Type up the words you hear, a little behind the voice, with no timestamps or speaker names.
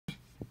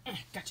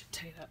Gotcha,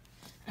 tied up.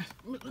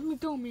 Let me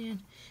go,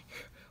 man.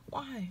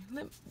 Why?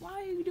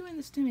 Why are you doing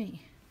this to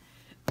me?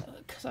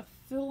 'Cause I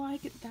feel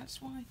like it,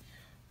 that's why.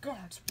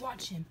 Guards,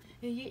 watch him.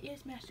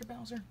 Yes, Master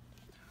Bowser.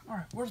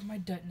 Alright, where's my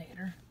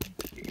detonator?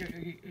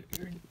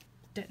 Your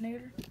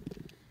detonator?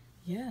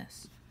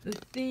 Yes. The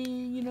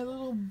thing, you know, the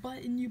little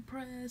button you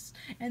press,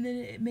 and then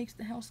it makes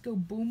the house go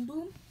boom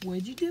boom?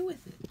 What'd you do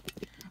with it?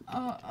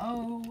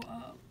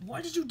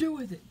 What did you do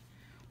with it?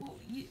 Well,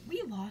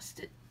 we lost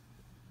it.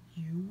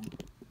 You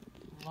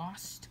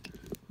lost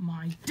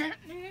my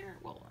detonator?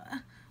 Well,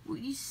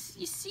 you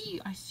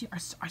see, I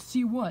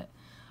see what?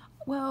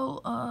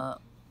 Well,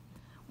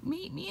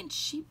 me and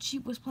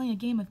Cheep was playing a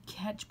game of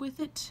catch with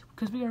it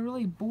because we got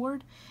really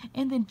bored,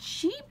 and then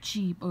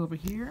Cheep over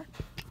here,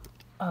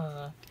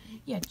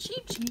 yeah,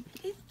 Cheep,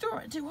 he threw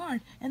it too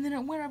hard, and then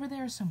it went over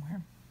there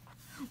somewhere.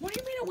 What do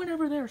you mean it went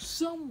over there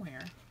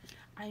somewhere?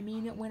 I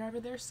mean it went over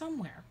there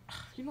somewhere.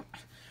 You know,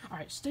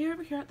 alright, stay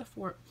over here at the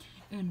fort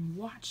and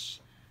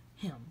watch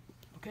him,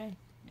 okay?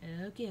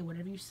 Okay,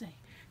 whatever you say.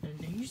 And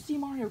then you see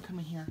Mario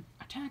coming here,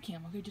 attack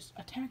him, okay? Just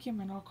attack him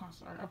at all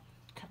costs. I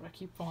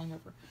keep falling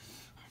over.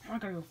 I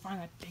gotta go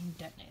find that dang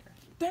detonator.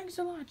 Thanks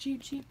a lot,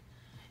 Cheep.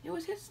 It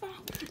was his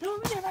fault. No,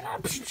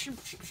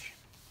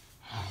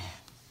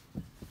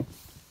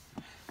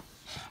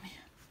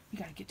 you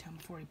gotta get to him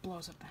before he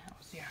blows up the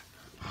house. Yeah.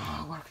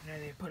 Oh, where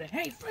can they put it?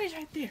 Hey, freeze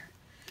right there.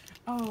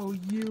 Oh,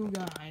 you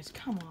guys,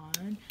 come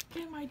on.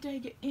 Can my day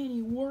get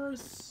any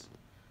worse?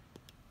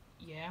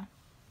 Yeah.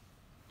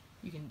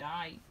 You can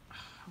die.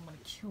 I'm gonna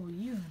kill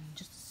you in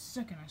just a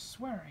second, I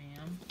swear I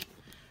am.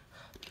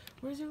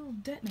 Where's your little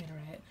detonator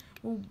at?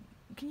 Well,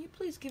 can you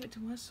please give it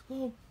to us?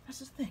 Well, that's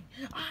the thing.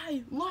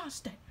 I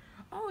lost it.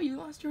 Oh, you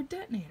lost your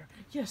detonator.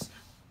 Yes,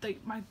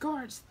 my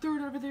guards threw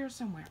it over there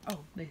somewhere.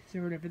 Oh, they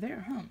threw it over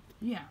there, huh?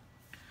 Yeah.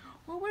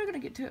 Well, we're gonna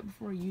get to it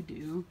before you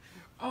do.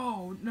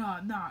 Oh,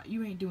 nah,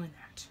 you ain't doing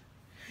that.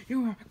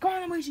 You are. Go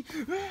on, Yoshi.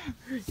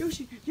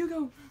 Yoshi, you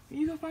go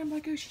find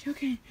Black Yoshi.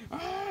 Okay.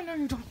 Oh, no,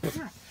 you don't.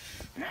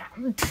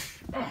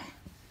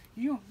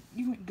 You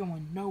ain't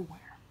going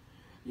nowhere.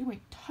 You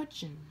ain't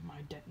touching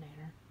my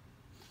detonator.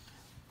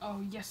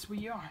 Oh, yes,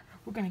 we are.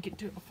 We're gonna get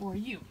to it before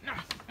you.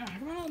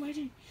 Come on,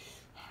 Luigi.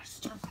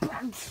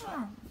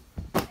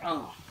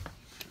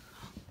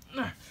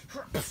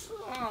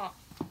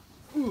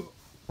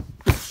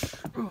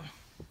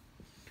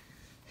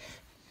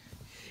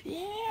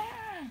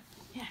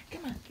 Yeah,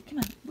 come on.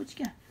 What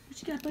you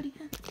got, buddy?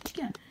 What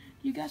you got?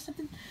 You got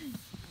something?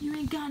 You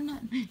ain't got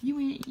nothing. You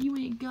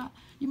ain't got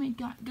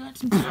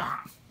guts.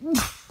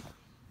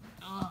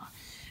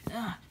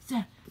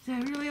 Is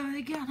that really all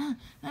they got, huh?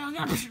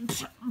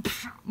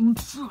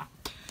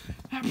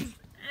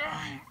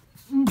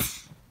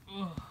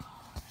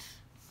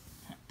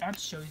 That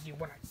shows you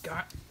what I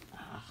got.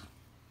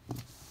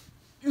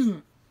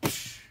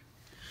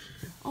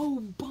 Oh,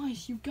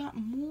 boys, you got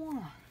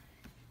more.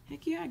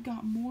 Heck yeah, I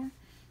got more.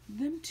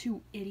 Them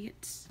two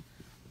idiots.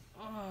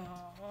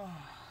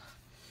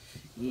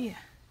 Yeah.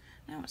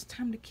 Now it's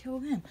time to kill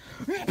them.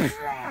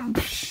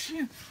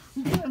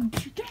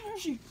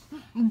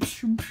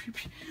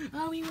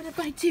 Oh, we want to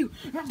fight too.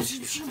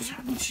 Let's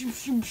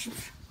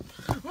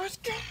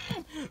go.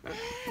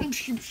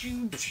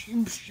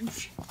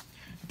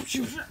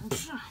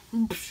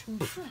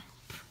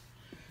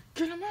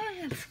 Get him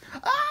on.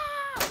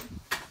 Ah!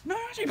 No,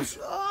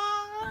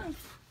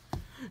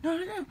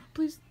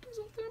 please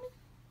don't throw me.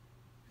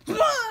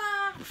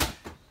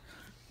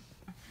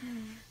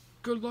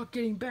 Good luck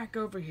getting back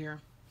over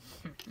here.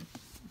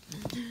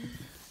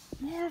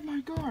 More of my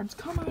guards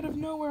come out of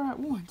nowhere at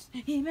once.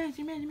 Hey,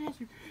 master.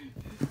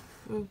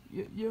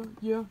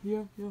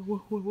 Yeah.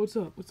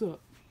 What's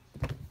up?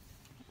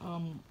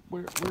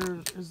 Where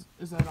is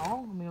that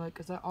all? I mean, like,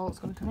 is that all that's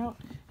gonna come out?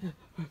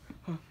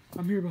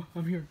 I'm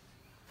here.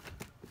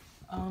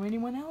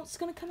 Anyone else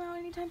gonna come out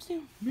anytime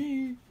soon?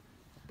 Me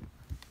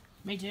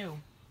too.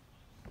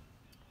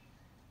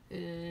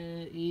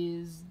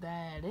 Is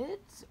that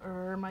it?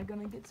 Or am I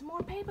gonna get some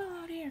more paper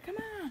out here? Come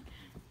on.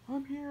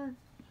 I'm here.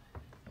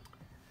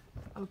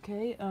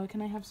 Okay,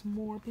 can I have some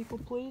more people,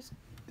 please?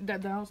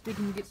 That else,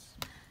 can you get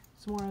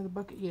some more out of the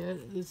bucket? Yeah,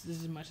 this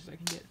is as much as I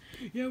can get.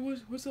 Yeah,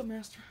 what's up,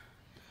 Master?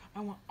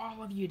 I want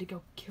all of you to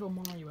go kill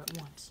Mario at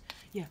once.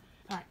 Yeah,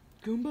 alright.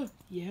 Goomba,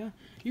 yeah?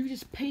 You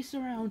just pace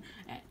around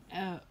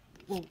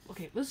well,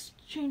 okay, let's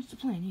change the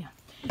plan, yeah.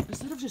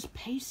 Instead of just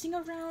pacing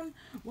around,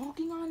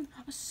 walking on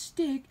a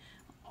stick,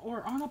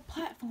 or on a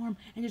platform,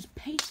 and just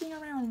pacing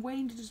around,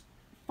 waiting to just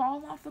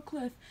fall off a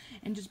cliff,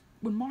 and just,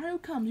 when Mario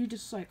comes, you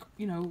just, like,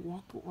 you know,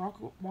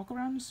 walk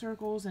around in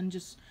circles, and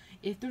just,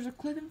 if there's a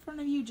cliff in front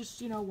of you, just,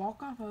 you know,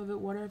 walk off of it,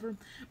 whatever.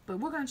 But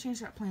we're gonna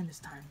change that plan this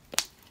time.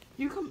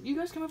 You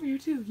guys come over here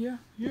too, yeah.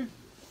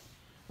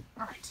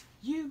 Alright,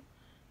 you,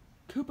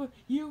 Koopa,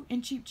 you,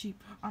 and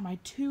Cheep are my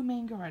two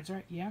main guards,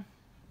 right, yeah?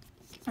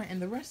 Alright,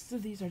 and the rest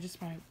of these are just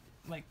my,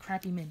 like,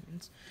 crappy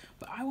minions.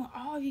 But I want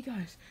all of you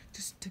guys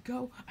just to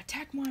go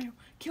attack Mario,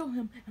 kill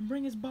him, and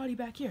bring his body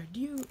back here.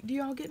 Do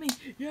y'all get me?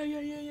 Yeah,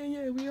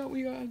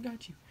 we all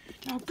got you.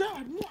 Now,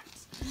 God,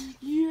 once.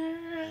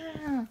 Yeah.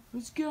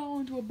 Let's go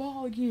into a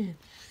ball again.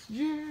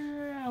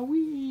 Yeah,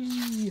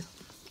 wee.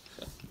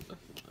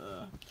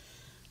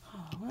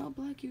 Well,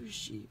 Black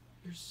Yoshi,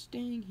 you're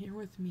staying here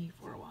with me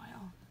for a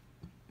while.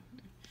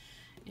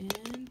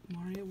 And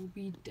Mario will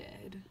be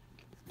dead.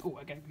 Oh,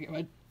 I gotta get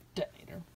my detonator.